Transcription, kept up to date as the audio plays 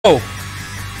Oh,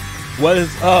 what is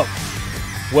up?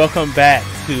 Welcome back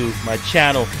to my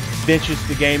channel,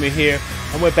 Venturusdagamer here,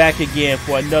 and we're back again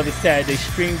for another Saturday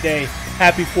stream day.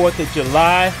 Happy 4th of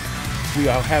July. We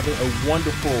are having a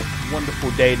wonderful, wonderful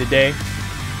day today.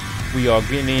 We are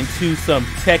getting into some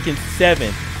Tekken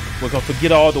 7. We're going to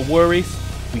forget all the worries.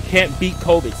 We can't beat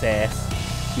COVID's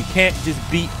ass. We can't just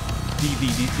beat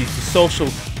the social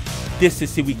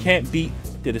distancing. We can't beat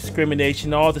the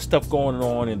discrimination, all the stuff going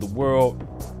on in the world.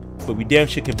 But we damn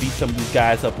sure can beat some of these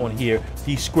guys up on here,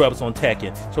 these scrubs on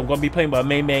Tekken. So I'm going to be playing my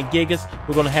main man Gigas.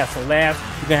 We're going to have some laughs.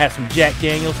 We're going to have some Jack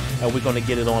Daniels. And we're going to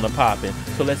get it on and popping.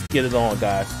 So let's get it on,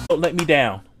 guys. Don't let me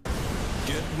down.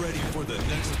 Get ready for the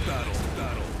next battle.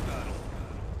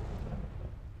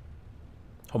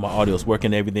 Hope my audio's working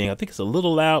and everything. I think it's a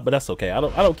little loud, but that's okay. I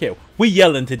don't care. We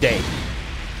yelling today.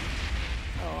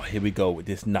 Oh, here we go with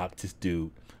this Noctis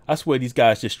dude. I swear these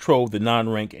guys just troll the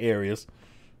non-rank areas.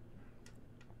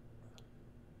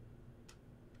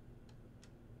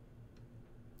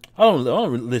 I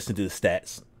don't listen to the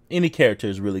stats. Any character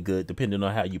is really good, depending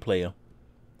on how you play them.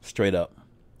 Straight up.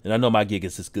 And I know my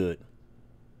Gigas is good.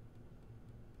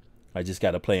 I just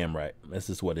got to play him right. That's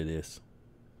just what it is.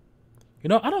 You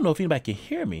know, I don't know if anybody can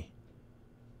hear me.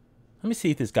 Let me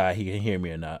see if this guy he can hear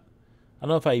me or not. I don't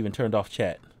know if I even turned off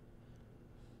chat.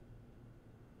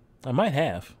 I might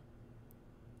have.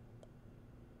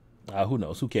 Who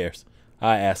knows? Who cares?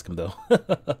 I ask him, though.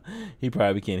 He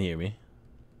probably can't hear me.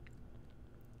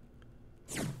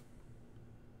 Let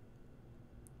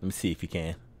me see if you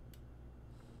can.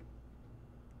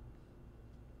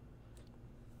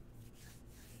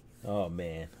 Oh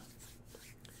man,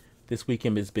 this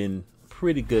weekend has been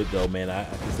pretty good though, man. I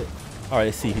can say. All right,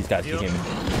 let's see if these guys can hear me.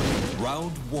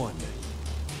 Round one.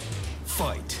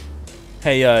 Fight.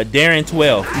 Hey, Darren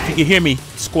 12, if you can hear me,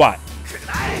 squat.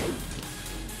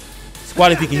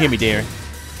 Squat if you can hear me, Darren.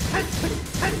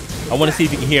 I want to see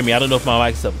if you can hear me. I don't know if my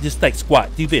mic's up. Just like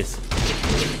squat. Do this.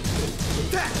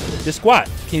 Just squat.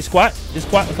 Can you squat? Just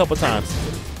squat a couple times.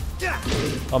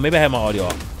 Oh, maybe I have my audio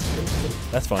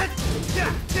off. That's fine.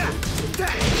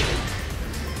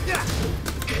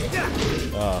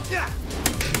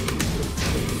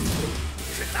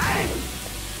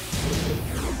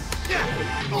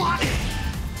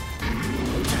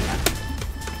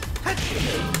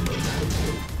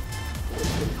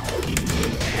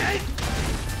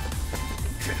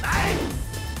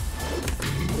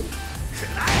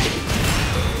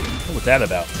 What was that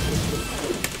about?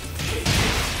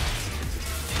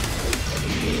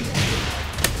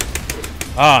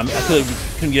 Ah, I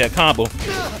couldn't get a combo.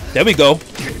 There we go.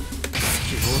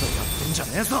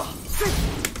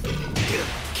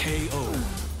 KO.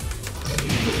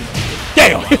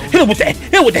 Damn! Hit him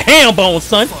with the ham bone,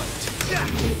 son.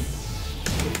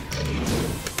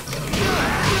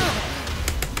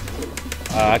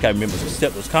 I gotta remember some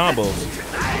Sceptre's combos.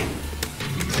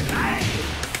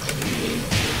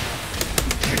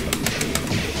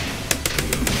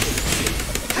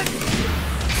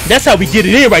 That's how we get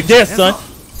it in right there, son.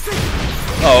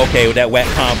 Oh, okay, with that whack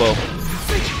combo.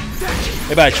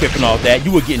 Everybody tripping off that.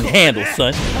 You were getting handled,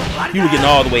 son. You were getting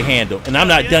all the way handled. And I'm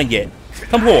not done yet.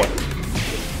 Come forward.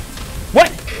 What?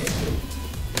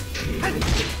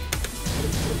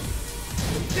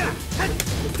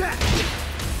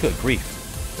 Good grief.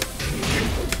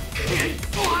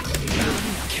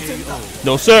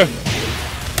 No, sir.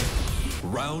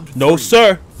 No,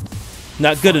 sir.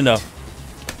 Not good enough.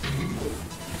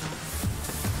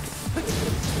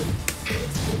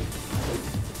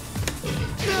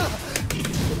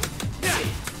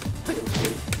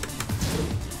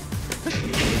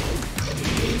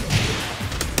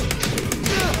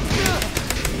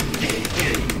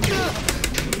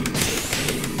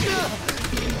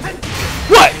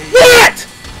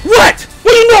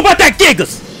 What do you know about that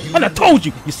Gigas? I done told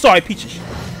you, you sorry piece of shit.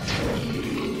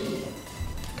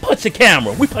 Punch the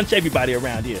camera. We punch everybody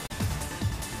around here.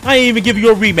 I ain't even give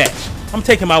you a rematch. I'm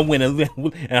taking my win and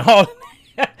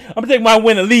I'm taking my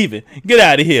win and leaving. Get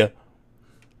out of here.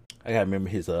 I gotta remember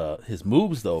his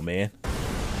moves though, man.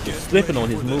 Slipping on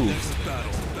his moves.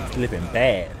 Slipping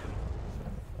bad.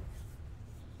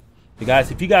 But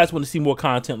guys, if you guys want to see more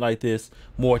content like this,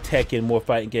 more Tekken, more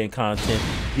fighting game content,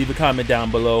 leave a comment down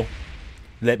below.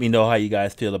 Let me know how you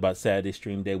guys feel about Saturday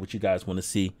stream day, what you guys want to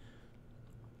see.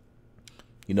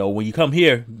 You know, when you come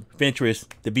here, Venturous,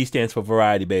 the V stands for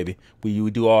variety, baby. We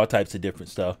do all types of different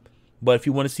stuff. But if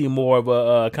you want to see more of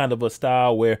a kind of a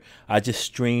style where I just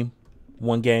stream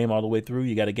one game all the way through,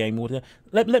 you got a game with it,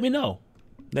 let me know.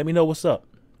 Let me know what's up.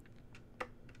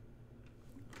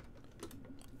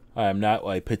 I am not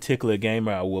a particular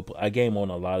gamer. I game on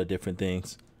a lot of different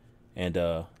things,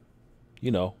 and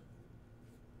you know,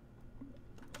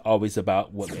 always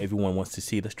about what everyone wants to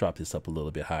see. Let's drop this up a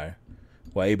little bit higher.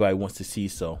 What everybody wants to see,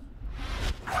 so.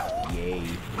 Yay.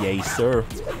 Yay, sir.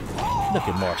 Look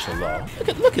at martial law.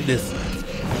 Look at this.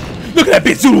 Look at that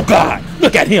big Zulu god.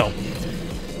 Look at him.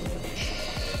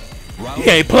 He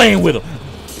ain't playing with him.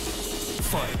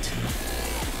 Fight.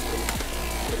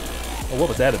 Oh, what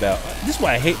was that about? This is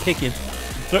why I hate picking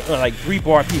like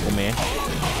 3-bar people, man.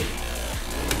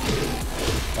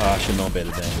 I should know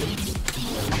better than that.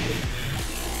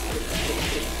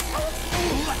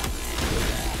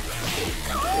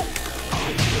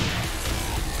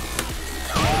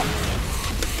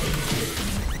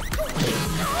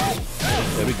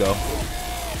 There we go.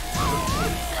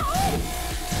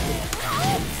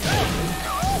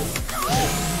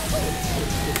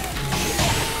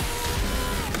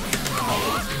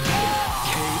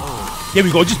 There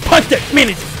we go. Just punch that man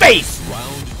in his face.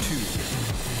 Round 2.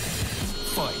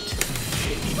 Fight.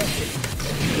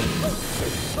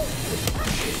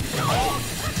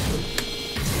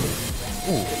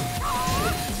 Ooh.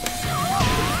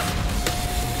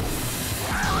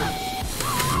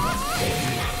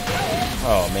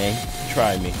 Oh man,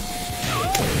 try me.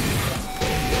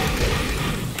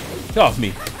 Get off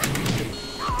me.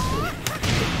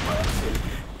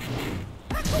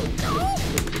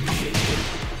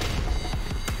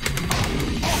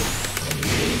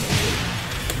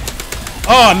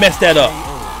 Oh, I messed that up.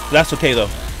 That's okay though.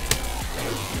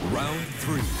 Round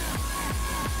 3.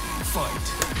 Fight.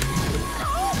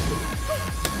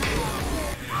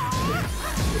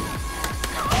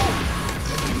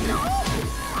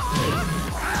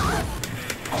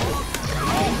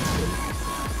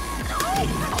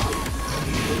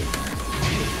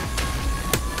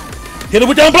 Hit him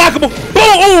with the unblockable.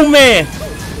 Boom! Oh man!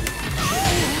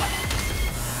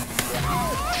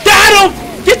 Got him!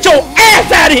 Get your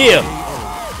ass out of here!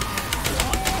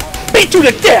 Beat you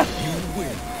to death!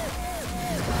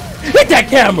 Hit that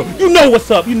camera! You know what's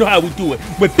up. You know how we do it.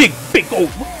 With big old,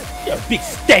 big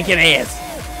stankin' ass.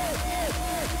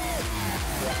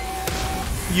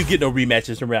 You get no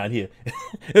rematches around here.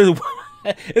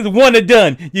 It's one and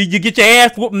done. You get your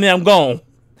ass whooped and then I'm gone.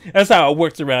 That's how it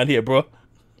works around here, bro.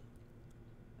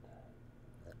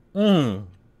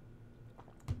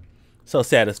 So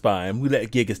satisfying. We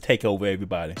let Gigas take over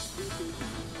everybody.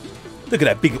 Look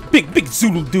at that big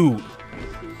Zulu dude.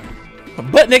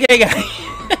 Butt nigga ain't got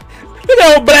look at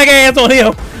that old black ass on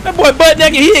him. That boy butt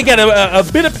naked, he ain't got a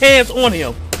bit of pants on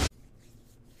him.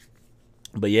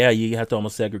 But yeah, you have to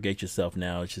almost segregate yourself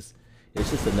now. It's just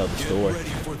another story. Get ready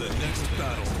for the next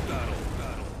battle.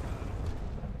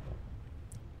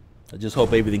 I just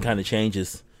hope everything kind of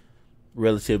changes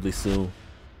relatively soon.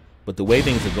 But the way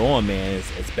things are going, man,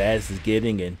 it's as bad as it's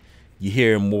getting, and you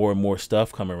hear more and more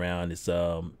stuff come around. It's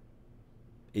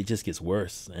it just gets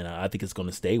worse, and I think it's going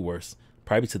to stay worse,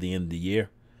 probably to the end of the year.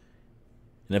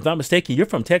 And if I'm not mistaken, you're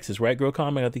from Texas, right,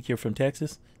 GrlComic? I think you're from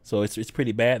Texas, so it's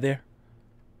pretty bad there.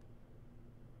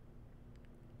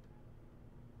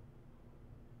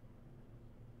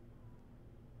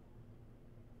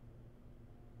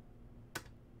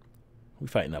 We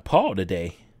fighting a Paul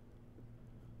today.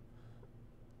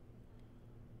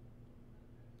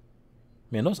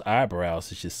 Man, those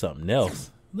eyebrows is just something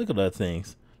else. Look at those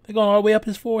things. They're going all the way up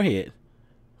his forehead.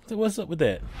 So what's up with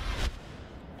that?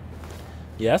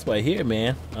 Yeah, that's right here,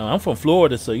 man. I'm from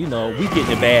Florida, so, you know, we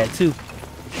getting it bad, too.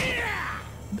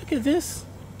 Look at this.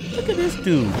 Look at this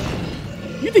dude.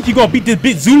 You think you're going to beat this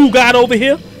big Zulu god over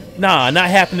here? Nah, not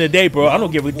happening today, bro. I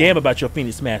don't give a damn about your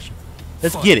Phoenix Smasher.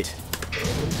 Let's get it.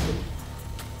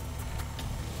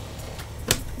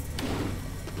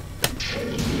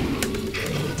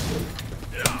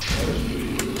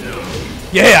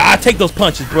 Yeah, I take those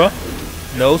punches, bro.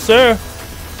 No, sir.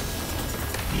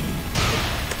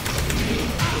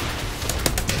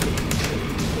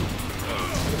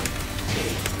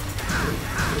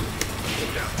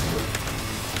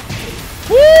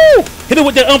 Woo! Hit it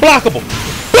with that unblockable.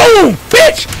 Boom,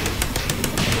 bitch!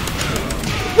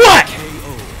 What?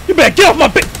 You better get off my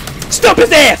bitch. Stump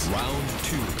his ass. Round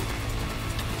 2.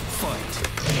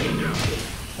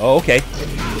 Fight. Oh, okay.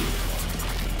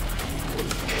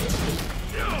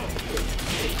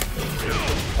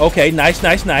 Okay, nice.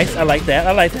 I like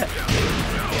that.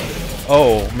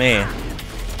 Oh, man.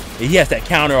 He has that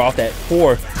counter off that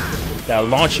 4 that'll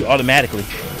launch you automatically.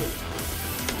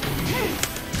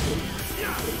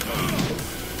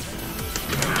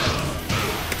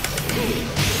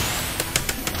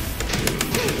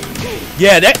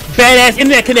 Yeah, that badass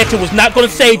internet connection was not going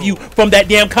to save you from that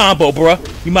damn combo, bruh.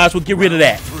 You might as well get rid of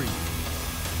that. 3.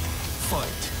 Fight.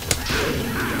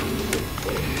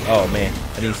 Oh, man.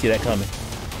 I didn't see that coming.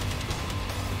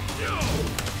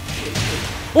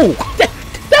 Oh, that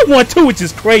 1-2 is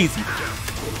just crazy.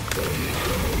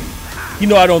 You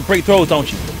know I don't break throws,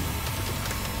 don't you?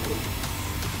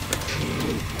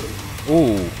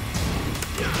 Oh,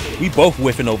 we both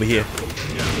whiffing over here.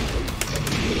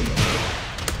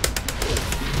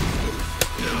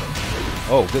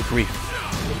 Oh, good grief.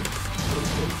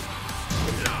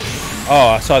 Oh,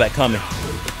 I saw that coming.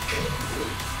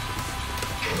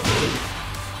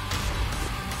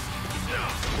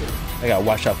 I gotta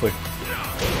watch out for it.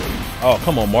 Oh,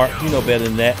 come on, Mark. You know better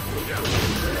than that.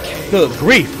 Good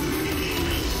grief.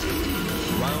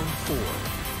 Round 4.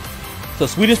 So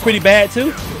Sweden's pretty bad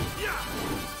too?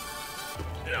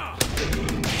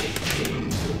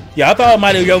 Yeah, I thought it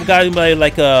might have got anybody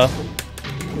like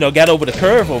you know, got over the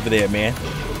curve over there, man.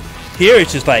 Here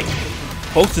it's just like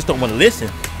folks just don't want to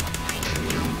listen.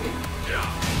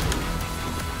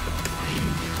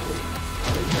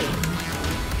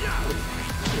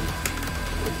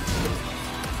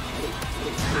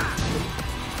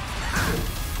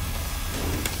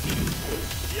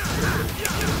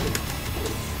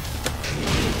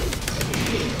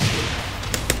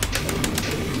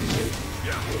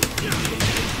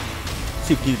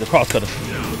 See if we can use the cross cutter.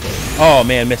 Oh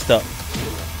man, messed up.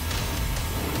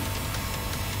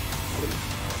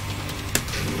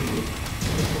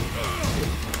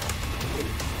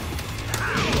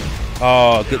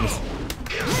 Oh goodness.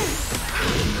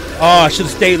 Oh, I should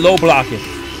have stayed low blocking.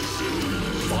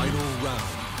 Final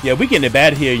round. Yeah, we getting it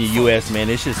bad here in the US, man.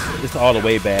 It's just, it's all the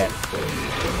way bad.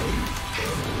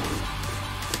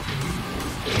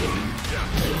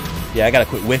 Yeah, I gotta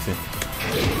quit whiffing.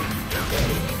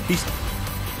 He's...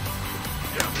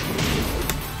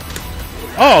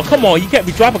 Oh, come on. You can't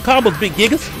be dropping combos, big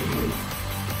gigas.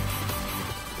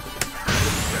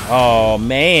 Oh,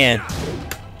 man.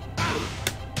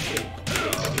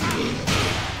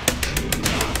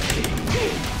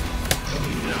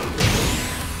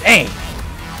 Dang.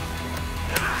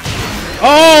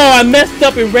 Oh, I messed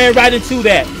up and ran right into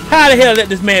that. How the hell let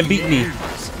this man beat me?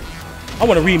 I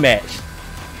want a rematch.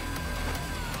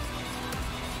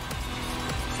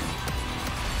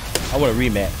 I want a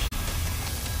rematch.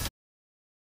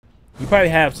 You probably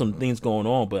have some things going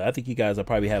on, but I think you guys will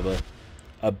probably have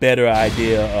a better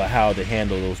idea of how to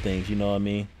handle those things. You know what I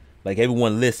mean? Like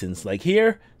everyone listens. Like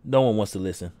here, no one wants to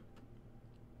listen.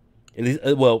 At least,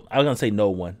 well, I was gonna say no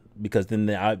one because then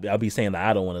I'll be saying that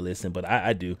I don't want to listen, but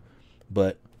I do.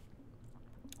 But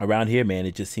around here, man,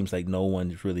 it just seems like no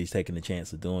one's really taking the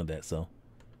chance of doing that. So.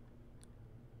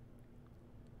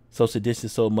 Social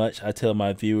distance so much, I tell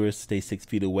my viewers stay 6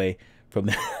 feet away from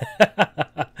that.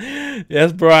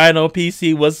 That's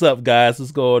BryanOnAPC. What's up, guys?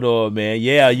 What's going on, man?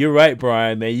 Yeah, you're right,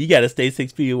 Brian, man. You got to stay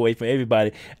 6 feet away from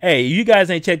everybody. Hey, you guys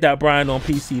ain't checked out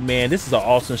BryanOnAPC, man. This is an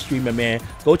awesome streamer, man.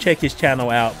 Go check his channel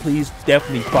out. Please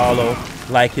definitely follow,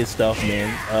 like his stuff,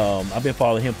 man. I've been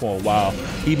following him for a while.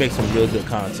 He makes some real good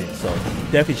content. So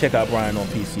definitely check out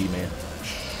BryanOnAPC, man.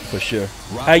 For sure.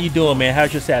 How you doing, man?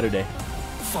 How's your Saturday?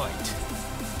 Fight.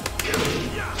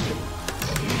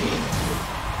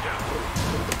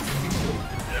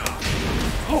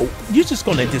 Oh, you're just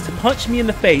gonna just punch me in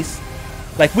the face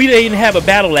like we didn't have a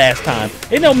battle last time.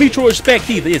 Ain't no mutual respect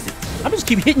either, is it? I'm just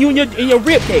keep hitting you in your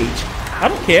rib cage. I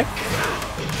don't care.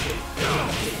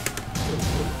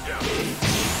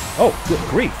 Oh, good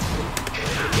grief.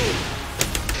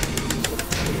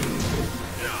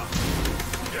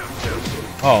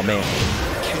 Oh man.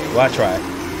 Well, I tried.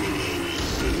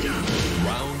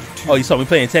 Oh, you saw me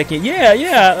playing Tekken?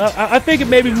 Yeah. I figured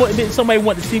maybe somebody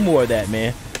wanted to see more of that,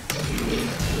 man.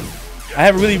 I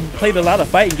haven't really played a lot of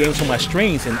fighting games on my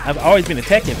streams, and I've always been a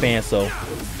Tekken fan, so.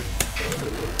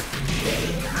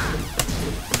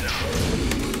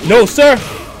 No, sir.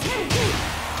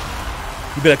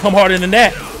 You better come harder than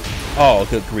that. Oh,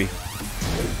 good grief.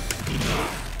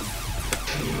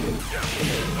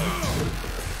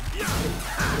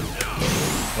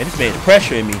 Man, this man's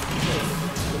pressuring me.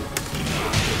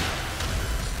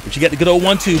 But you got the good old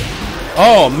 1-2.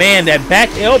 Oh, man, that back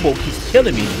elbow keeps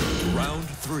killing me. Round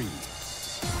 3.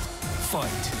 Fight.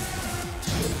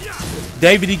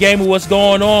 David D. Gamer, what's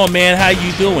going on, man? How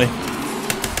you doing?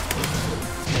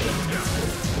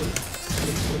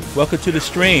 Welcome to the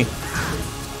stream.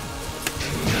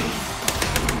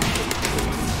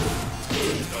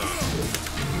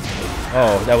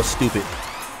 Oh, that was stupid.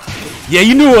 Yeah,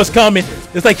 you knew it was coming.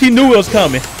 It's like he knew it was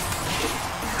coming.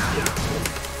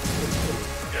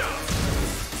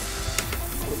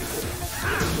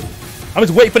 I'm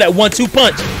just waiting for that 1-2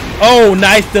 punch. Oh,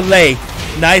 nice delay.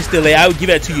 Nice delay. I would give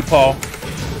that to you, Paul.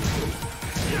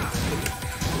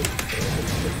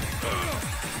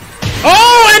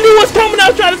 Oh, I knew it was coming. I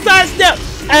was trying to sidestep.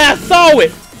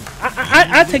 forward.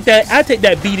 I take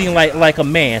that beating like a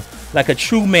man, like a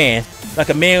true man, like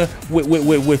a man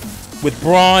with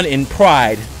brawn and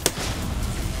pride.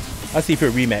 I'll see if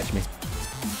he'll rematch me.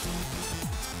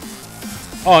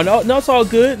 Oh no, it's all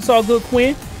good. It's all good,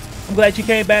 Quinn. I'm glad you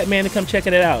came back, man, to come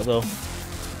checking it out, though.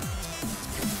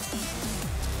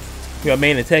 You're a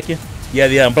main in Tekken? Yeah,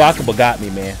 the unblockable got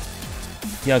me, man.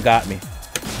 You got me.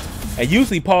 And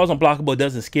usually pause unblockable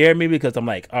doesn't scare me because I'm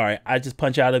like, all right, I just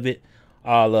punch out of it.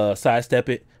 I'll sidestep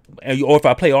it. Or if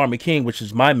I play Armor King, which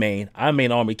is my main, I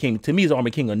main Armor King. To me, it's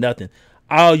Armor King or nothing.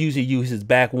 I'll usually use his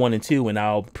back 1 and 2, and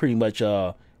I'll pretty much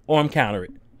arm counter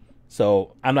it.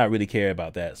 So I'm not really care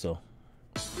about that. So.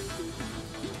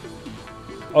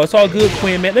 Oh, it's all good,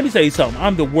 Quinn, man. Let me tell you something.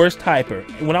 I'm the worst typer.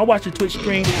 When I watch a Twitch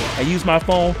stream and use my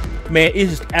phone, man,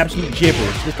 it's just absolute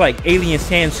gibberish. It's like alien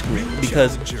Sanskrit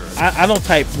because I don't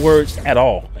type words at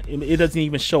all. It doesn't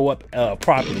even show up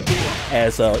properly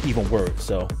as even words.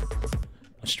 So,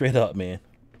 straight up, man.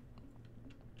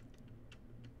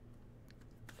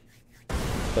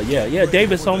 But yeah,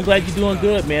 David, so I'm glad you're doing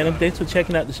good, man. And thanks for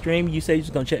checking out the stream. You said you're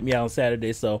just going to check me out on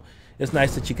Saturday, so it's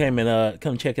nice that you came and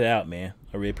come check it out, man.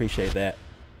 I really appreciate that.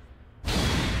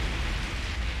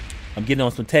 I'm getting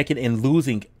on some Tekken and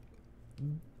losing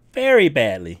very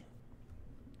badly.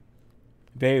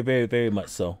 Very, very, very much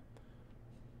so.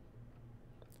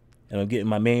 And I'm getting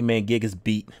my main man Gigas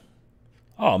beat.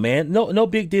 Oh, man. No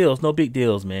big deals. No big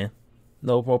deals, man.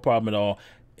 No problem at all.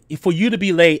 For you to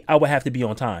be late, I would have to be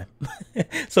on time.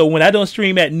 So when I don't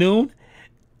stream at noon,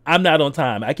 I'm not on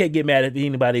time. I can't get mad at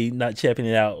anybody not checking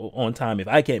it out on time if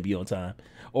I can't be on time.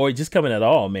 Or just coming at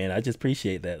all, man. I just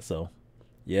appreciate that. So,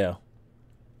 yeah.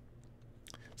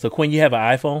 So, Quinn, you have an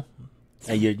iPhone?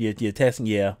 And you're testing?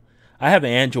 Yeah. I have an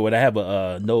Android. I have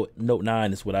a Note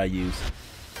 9 is what I use.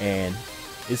 And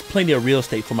it's plenty of real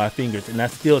estate for my fingers. And I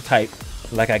still type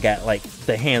like I got, like,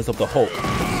 the hands of the Hulk.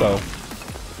 So,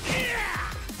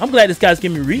 I'm glad this guy's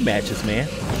giving me rematches, man.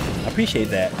 I appreciate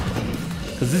that.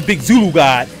 Because this big Zulu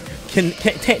god can't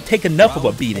take enough of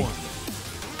a beating.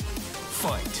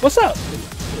 What's up?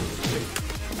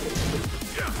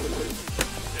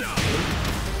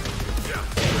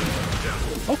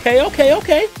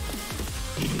 Okay.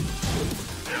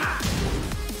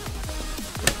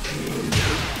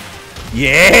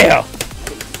 Yeah!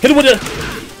 Hit him with a...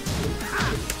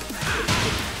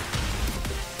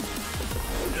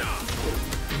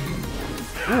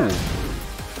 Ooh.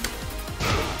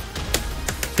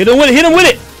 Hit him with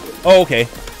it! Oh, okay.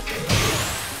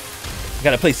 I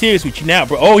gotta play serious with you now,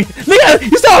 bro. Oh, look at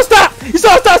it! You saw him stop! You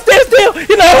saw him stop, stand still!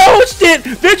 You know, oh shit!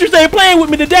 Venturusdagamer ain't playing with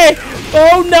me today!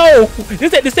 Oh no!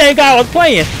 This ain't the same guy I was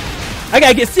playing. I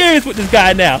gotta get serious with this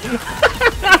guy now.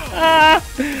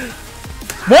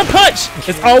 One punch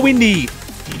is all we need.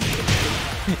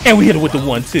 And we hit him with the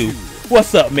 1-2.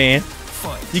 What's up, man?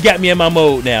 You got me in my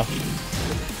mode now.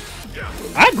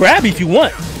 I'll grab you if you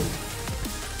want.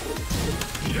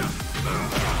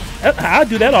 I'll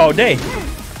do that all day.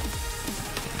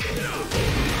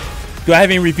 Do I have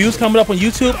any reviews coming up on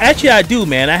YouTube? Actually, I do,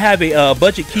 man. I have a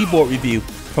budget keyboard review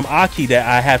from Aki that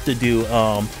I have to do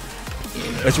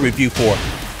as a review for.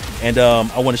 And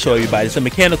I want to show everybody. It's a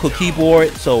mechanical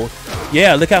keyboard. So,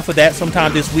 yeah, look out for that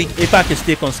sometime this week. If I can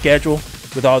stick on schedule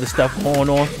with all the stuff going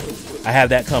on, I have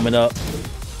that coming up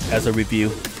as a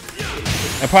review.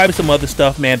 And probably some other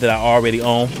stuff, man, that I already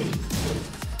own.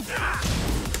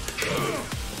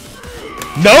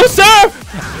 No, sir!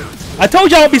 I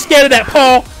told y'all don't be scared of that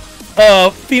Paul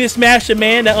Phoenix Smasher,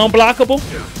 man, that unblockable.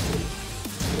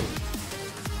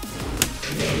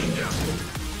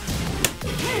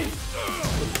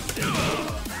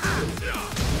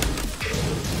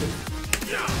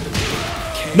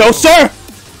 No, sir!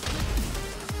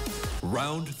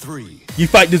 Round 3. You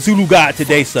fight the Zulu god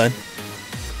today, son.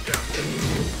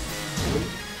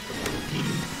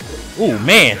 Oh,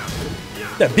 man.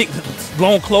 That big,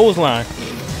 long clothesline.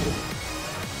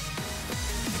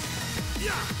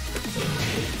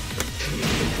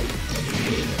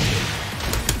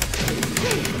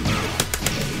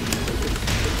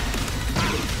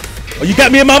 Oh, you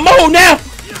got me in my mode now.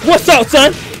 What's up,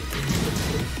 son?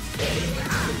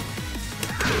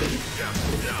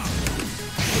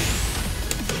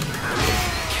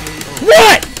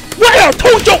 What? What? I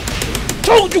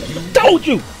told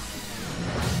you.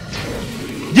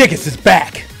 Gigas is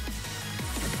back.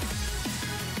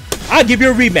 I'll give you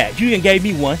a rematch. You didn't gave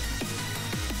me one.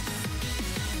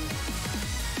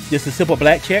 Just a simple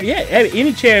black chair. Yeah,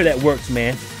 any chair that works,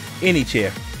 man. Any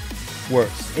chair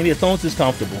works. As long as it's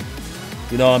comfortable.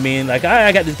 You know what I mean? Like,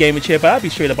 I got this gaming chair, but I'll be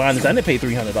straight up honest. I didn't pay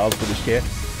 $300 for this chair.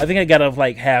 I think I got it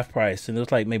like half price, and it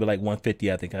was like maybe like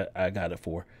 $150. I think I got it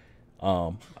for.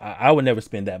 I would never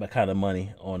spend that kind of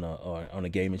money on a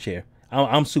gaming chair.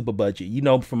 I'm super budget. You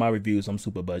know, from my reviews, I'm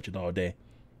super budget all day.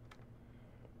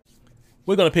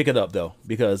 We're gonna pick it up though,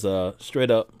 because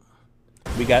straight up,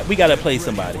 we gotta play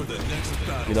somebody.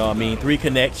 You know what I mean? 3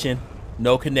 connection,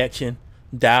 no connection,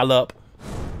 dial up.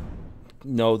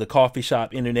 You know, the coffee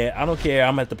shop, internet. I don't care.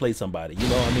 I'm gonna have to play somebody. You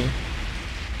know what I mean?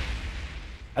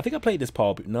 I think I played this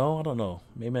Paul. No, I don't know.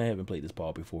 Maybe I haven't played this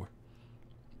Paul before.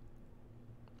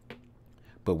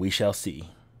 But we shall see.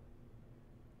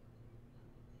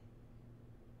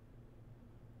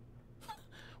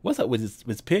 What's up with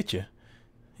his picture?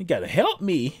 He gotta help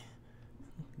me.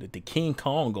 The King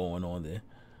Kong going on there.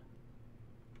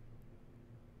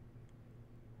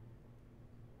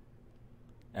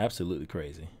 Absolutely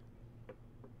crazy.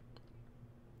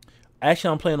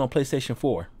 Actually, I'm playing on PlayStation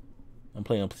 4. I'm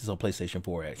playing on PlayStation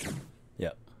 4 actually.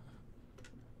 Yep.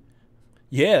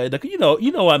 Yeah, you know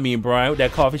what I mean, Brian, with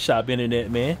that coffee shop internet,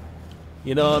 man.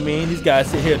 You know what I mean? These guys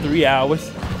sit here 3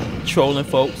 hours trolling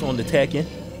folks on the Tekken.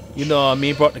 You know what I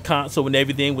mean? Brought the console and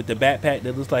everything with the backpack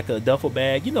that looks like a duffel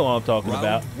bag. You know what I'm talking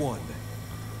about. Round 1.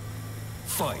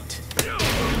 Fight.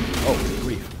 Oh,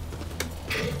 grief.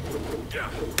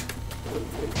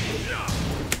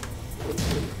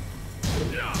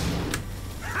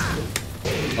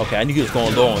 Okay, I knew he was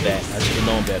going low on that. I should have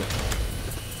known better.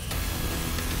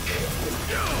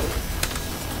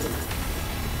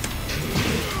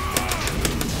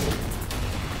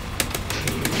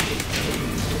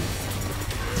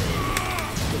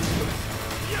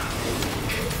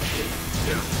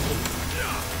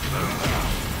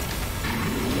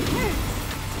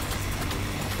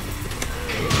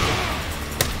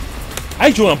 I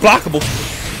hit you on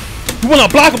unblockables. You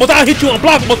want unblockables? I'll hit you on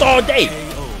unblockables all day.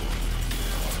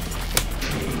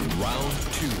 Round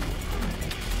 2.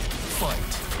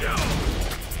 Fight.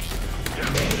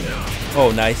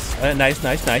 Oh, nice. Nice.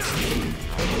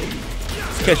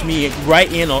 Catch me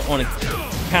right in on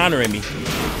countering me.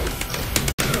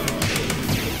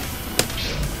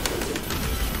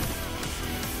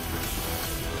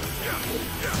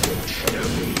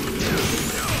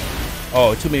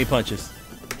 Oh, too many punches.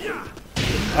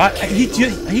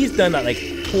 He's done that like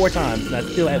 4 times, and I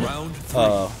still haven't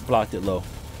blocked it low.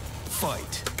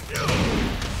 Fight.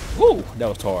 Woo, that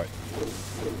was hard.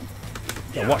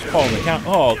 Yeah, watch Paul on the count.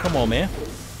 Oh, come on, man.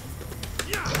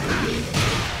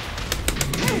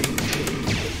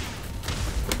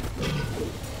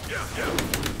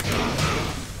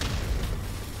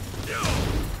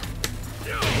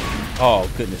 Oh,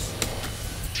 goodness.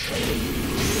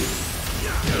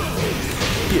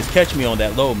 He is catching me on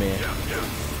that low, man.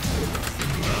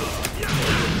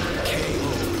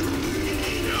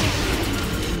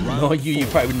 No, you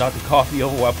probably knocked the coffee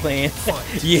over while playing.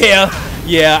 yeah,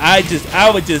 I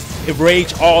would just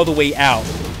rage all the way out.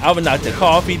 I would knock the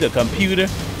coffee, the computer.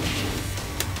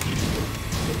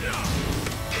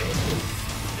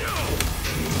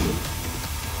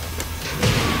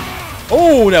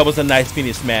 Oh, that was a nice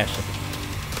finish smasher.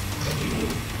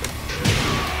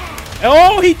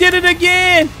 Oh, he did it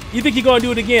again! You think you're gonna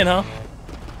do it again, huh?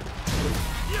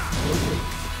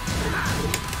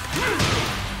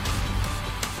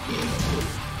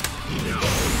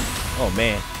 Oh,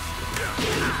 man.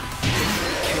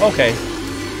 Okay.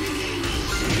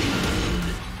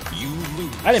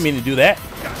 I didn't mean to do that.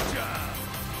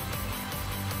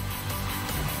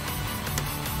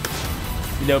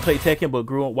 You never played Tekken but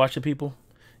grew up watching people?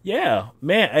 Yeah,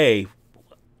 man, hey.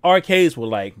 Arcades were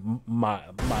like my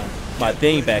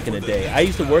thing back in the day. I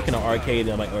used to work in an arcade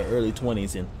in like my early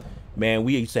 20s, and man,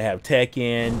 we used to have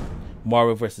Tekken,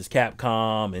 Marvel vs.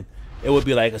 Capcom, and it would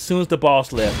be like as soon as the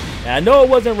boss left. And I know it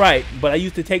wasn't right, but I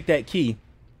used to take that key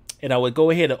and I would go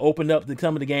ahead and open up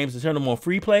some of the games and turn them on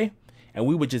free play, and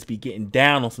we would just be getting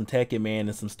down on some Tekken, man,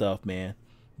 and some stuff, man.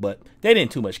 But they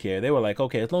didn't too much care. They were like,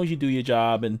 okay, as long as you do your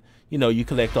job and, you know, you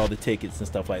collect all the tickets and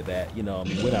stuff like that, you know, I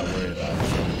mean, we're not worried about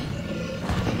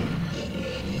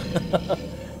it.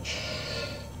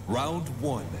 Round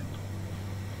 1.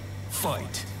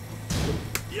 Fight.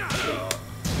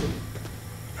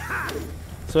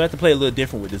 So I have to play a little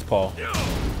different with this Paul.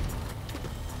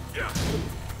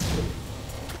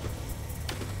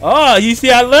 Oh, you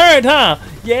see, I learned, huh?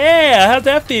 Yeah, how's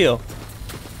that feel?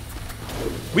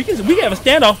 We can have a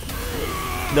standoff.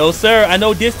 No, sir, I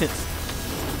know distance.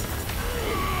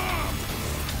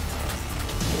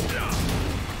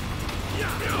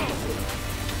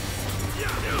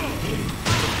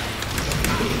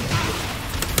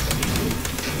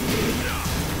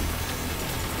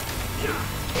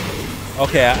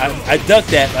 Okay, I ducked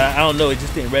that, but I don't know, it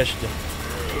just didn't register.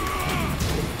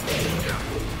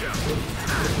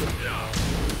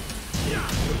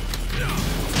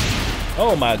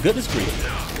 Oh my goodness grief.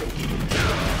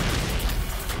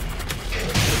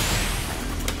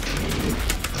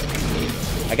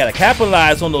 I gotta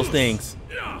capitalize on those things.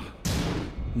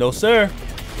 No, sir.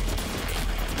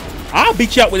 I'll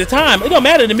beat you out with the time. It don't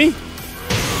matter to me.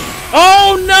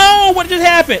 Oh no! What just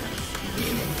happened?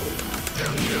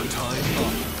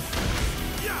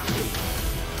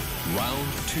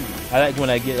 I like when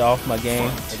I get off my game,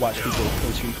 I watch people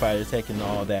play Street Fighter, Tekken, and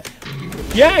all that.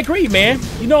 Yeah, I agree, man.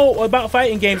 You know about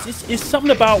fighting games, it's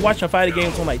something about watching fighting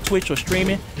games on like Twitch or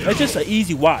streaming. It's just an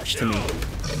easy watch to me.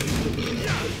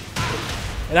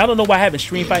 And I don't know why I haven't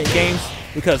streamed fighting games,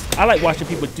 because I like watching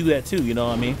people do that too, you know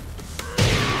what I mean?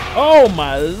 Oh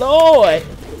my lord!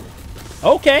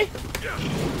 Okay.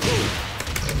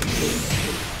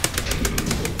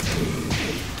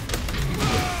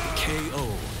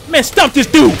 KO. Man, stomp this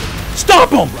dude!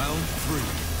 Stomp him! Round 3.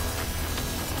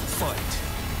 Fight.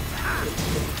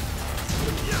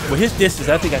 With his distance,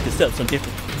 I think I can set up some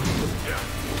different.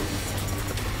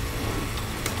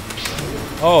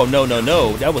 Oh no no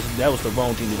no! That was the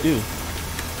wrong thing to do.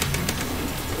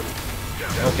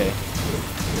 Okay.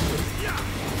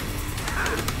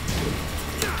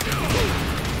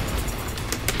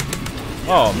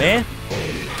 Oh man!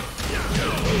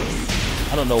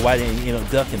 I don't know why they didn't end up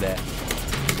ducking that.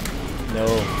 No.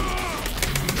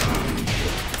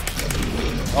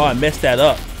 Oh, I messed that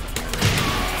up.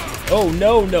 Oh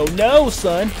no no no,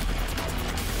 son!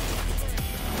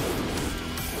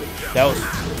 That was.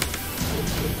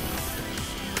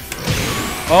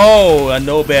 Oh, I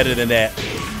know better than that.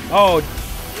 Oh.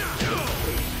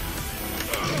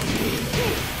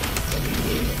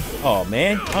 Oh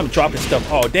man, I'm dropping stuff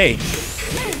all day.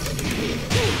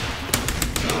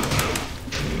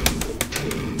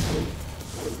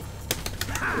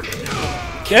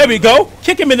 There we go.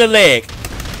 Kick him in the leg.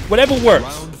 Whatever works.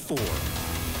 Round 4.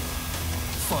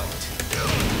 Fight.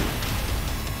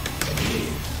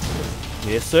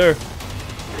 Yes, sir.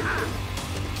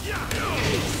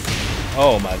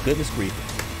 Oh my goodness grief.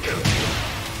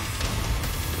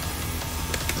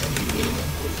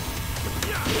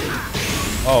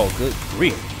 Oh, good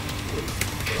grief.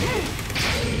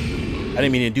 I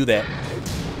didn't mean to do that.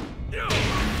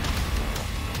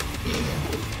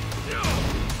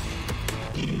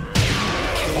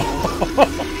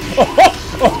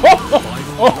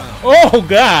 Oh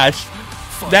gosh,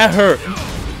 that hurt.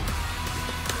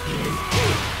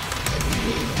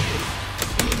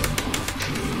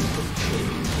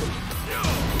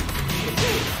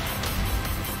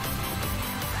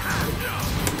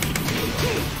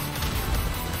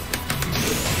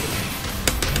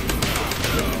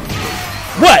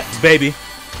 What, baby?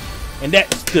 And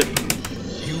that's the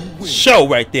show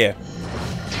right there.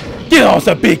 Get on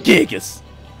some big gigas.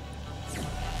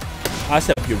 I'll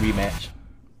set up your rematch.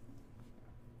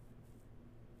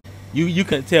 You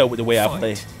couldn't tell with the way I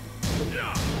play.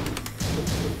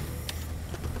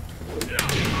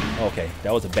 Okay,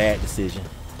 that was a bad decision.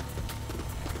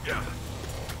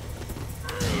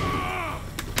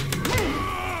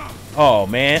 Oh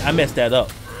man, I messed that up.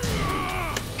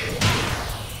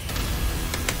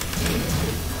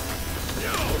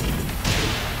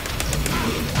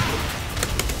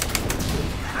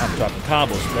 I'm dropping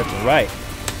combos left and right.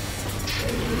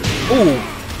 Ooh.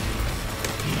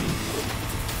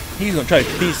 He's gonna try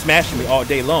to be smashing me all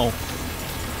day long.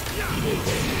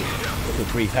 Good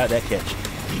grief, how'd that catch?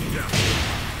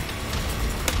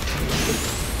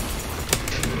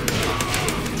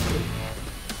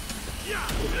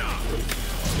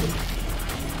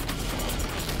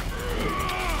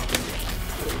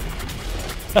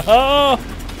 Oh!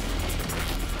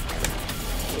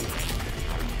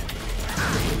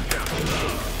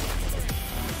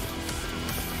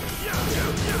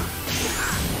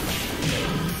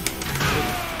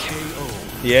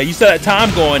 Yeah, you saw that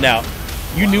time going out.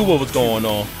 You knew what was going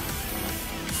on.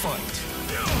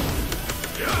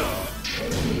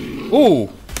 Ooh.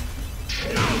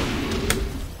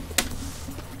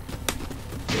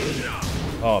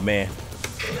 Oh man.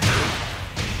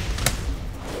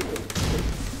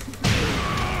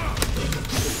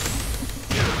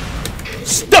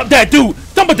 Stop that dude!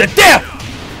 Stomp him to death!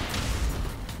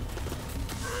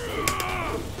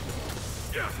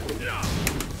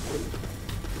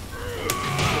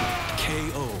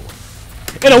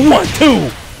 And a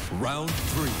 1-2. Round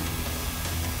 3.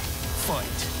 Fight.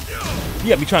 You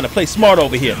got me trying to play smart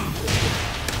over here.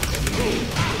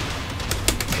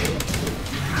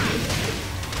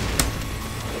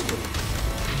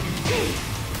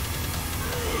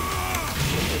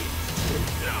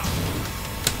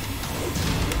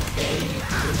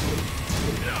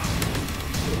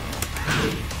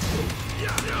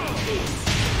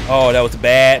 Oh, that was a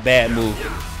bad move.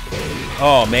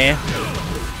 Oh, man.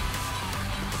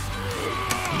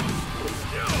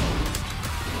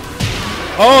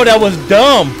 Oh, that was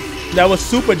dumb. That was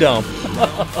super dumb.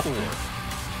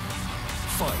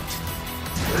 Fight.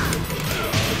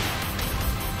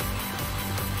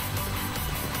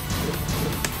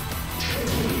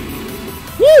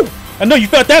 Woo! I know you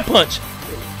felt that punch.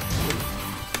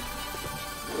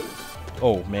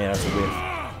 Oh, man, that's a weird.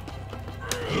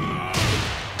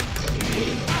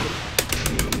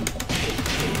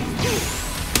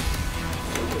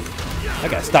 I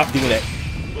gotta stop doing that.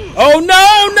 Oh no!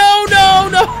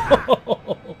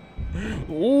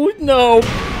 Oh no!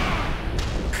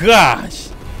 Gosh,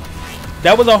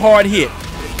 that was a hard hit.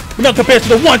 Not compared to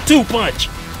the 1-2 punch.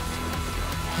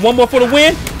 One more for the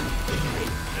win.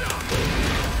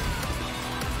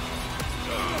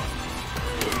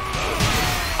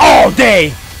 Oh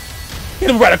dang! Hit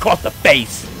him right across the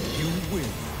face. You win.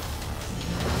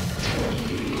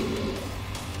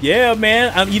 Yeah,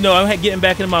 man. I'm getting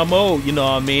back into my mode. You know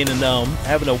what I mean, and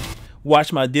having to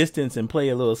watch my distance and play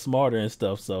a little smarter and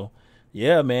stuff. So,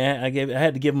 yeah, man. I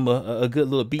had to give him a good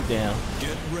little beat down.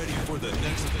 Get ready for the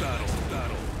next battle.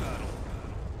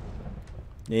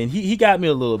 And he got me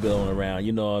a little bit on the round.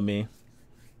 You know what I mean.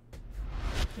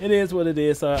 It is what it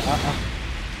is. I'm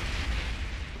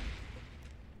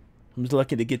just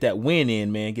lucky to get that win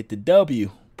in, man. Get the W.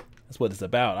 That's what it's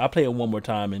about. I'll play it one more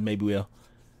time and maybe we'll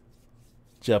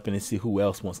jump in and see who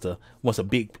else wants a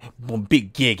big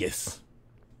gigas.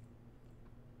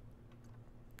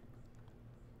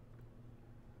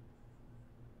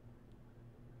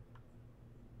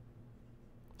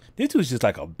 This dude's just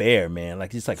like a bear, man.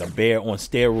 Like just like a bear on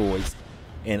steroids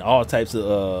and all types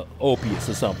of opiates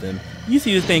or something. You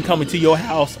see this thing coming to your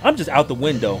house, I'm just out the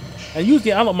window. And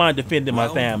usually I don't mind defending my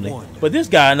family. But this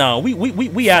guy, no,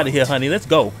 we out of here, honey. Let's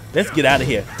go. Let's get out of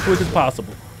here. Quick as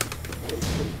possible.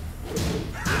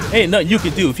 Ain't nothing you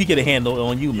can do if he get a handle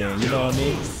on you, man. You know what I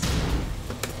mean?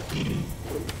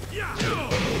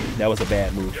 That was a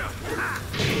bad move.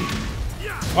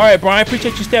 All right, Brian,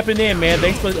 appreciate you stepping in, man.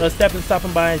 Thanks for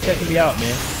stopping by and checking me out,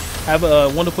 man. Have a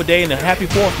wonderful day and a happy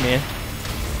 4th, man.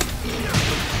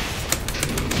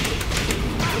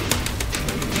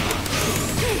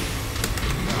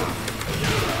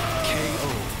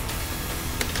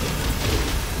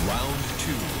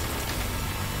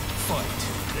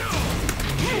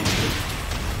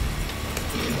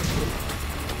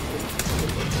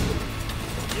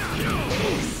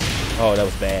 Oh, that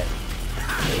was bad.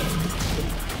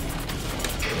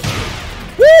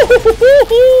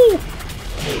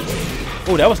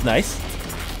 Oh, that was nice.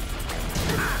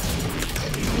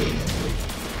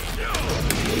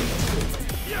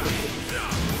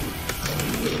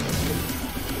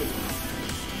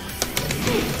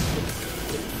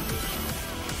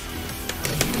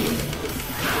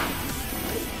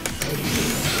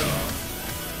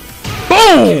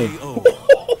 Boom!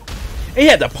 He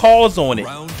had to pause on it.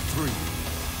 Round 3.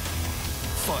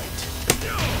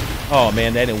 Fight. Oh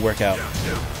man, that didn't work out.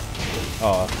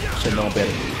 Oh, should have known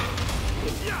better.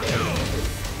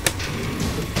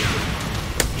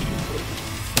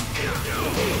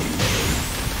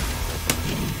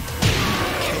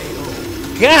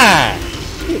 God!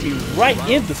 Hit me right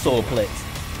in the solar plex.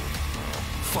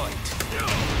 Fight.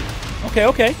 Okay,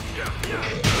 okay.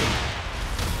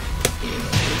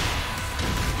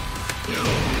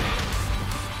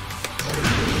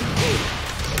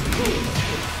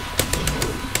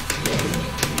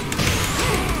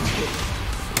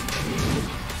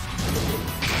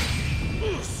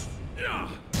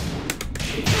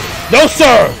 No,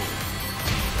 sir!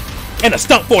 And a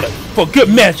stump for good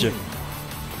measure.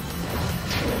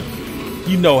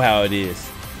 You know how it is.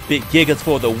 Big gigas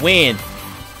for the win.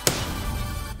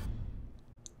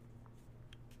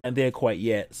 And they're quite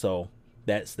yet, so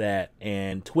that's that.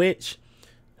 And Twitch,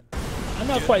 I'm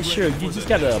not quite sure. You just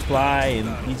gotta apply,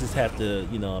 and you just have to,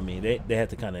 you know what I mean, they have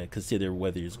to kind of consider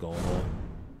whether it's going on.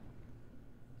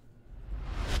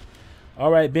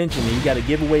 All right, Benjamin, you got a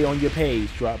giveaway on your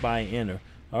page. Drop by and enter.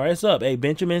 All right, what's up? Hey,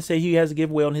 Benjamin said he has a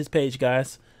giveaway on his page,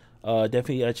 guys.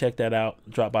 Definitely check that out.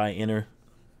 Drop by and enter.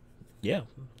 Yeah,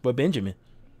 for Benjamin.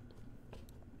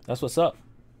 That's what's up.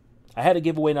 I had a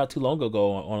giveaway not too long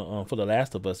ago on for The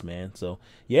Last of Us, man. So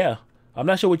yeah, I'm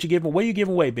not sure what you're giving. What are you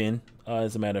giving away, Ben?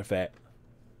 As a matter of fact.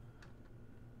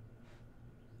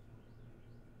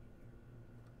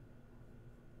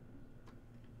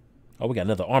 Oh, we got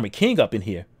another Army King up in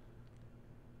here.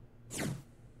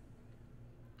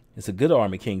 It's a good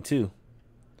Army King too.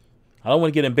 I don't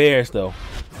want to get embarrassed though.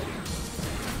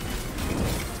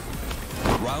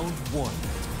 Round 1.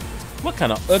 What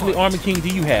kind of ugly Army King do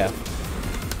you have?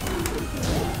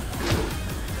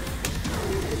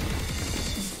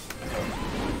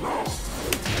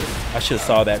 I should have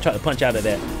saw that. Try to punch out of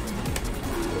that.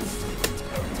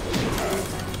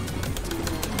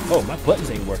 Oh, my buttons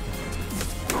ain't working.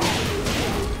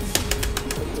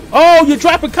 Oh, you're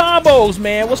dropping combos,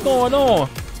 man. What's going on?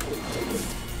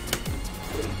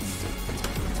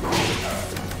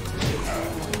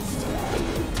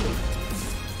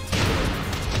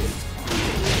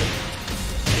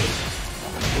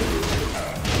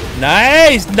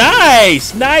 Nice,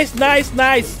 nice, nice, nice,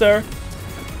 nice, sir.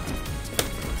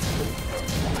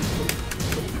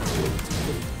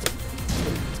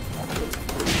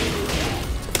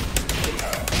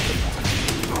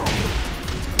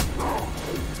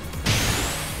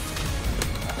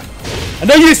 I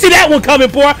know you didn't see that one coming,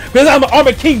 boy, because I'm an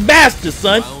Armor King master,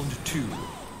 son. Round 2.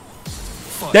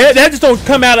 That just don't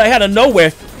come out of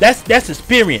nowhere. That's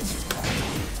experience.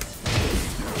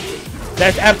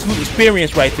 That's absolute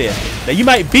experience right there. Now you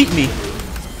might beat me.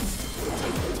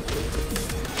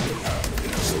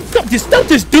 Stop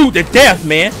this dude to death,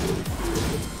 man.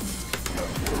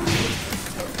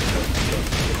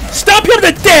 Stop him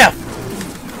to death.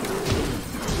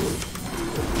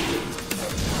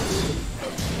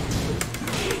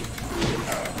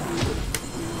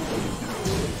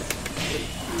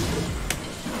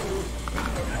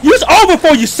 It's over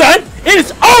for you, son. It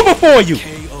is over for you.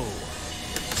 KO.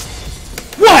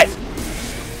 What?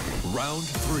 Round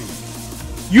 3.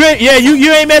 You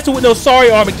ain't messing with no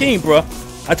sorry Armor King, bro.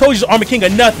 I told you, Armor King or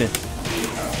nothing.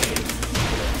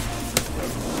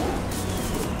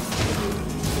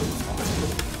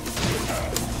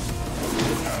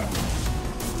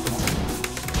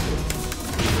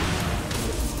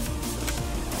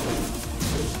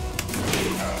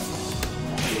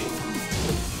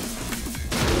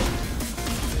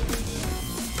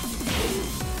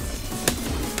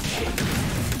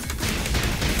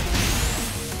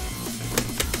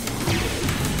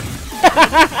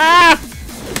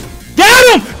 Get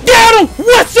him! Get him!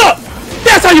 What's up?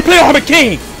 That's how you play Armor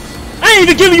King. I ain't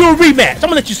even giving you a rematch. I'm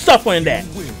gonna let you suffer in that.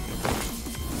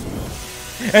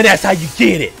 And that's how you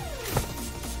get it.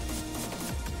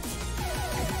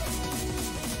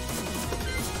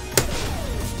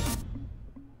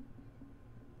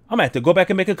 I'm gonna have to go back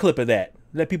and make a clip of that.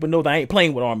 Let people know that I ain't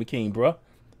playing with Armor King, bro.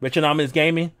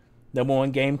 RetrononymousGaming,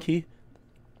 #1 game key.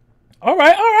 All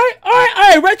right.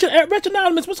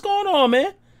 Retrononymous, what's going on,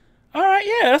 man? All right,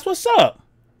 yeah, that's what's up.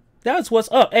 That's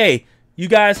what's up. Hey, you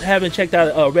guys haven't checked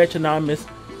out Retrononymous,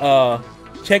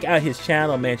 check out his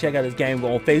channel, man. Check out his game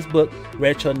on Facebook,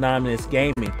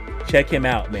 RetrononymousGaming. Check him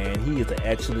out, man. He is an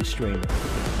excellent streamer.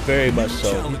 Very much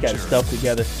so. He got his stuff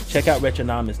together. Check out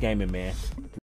RetrononymousGaming, man.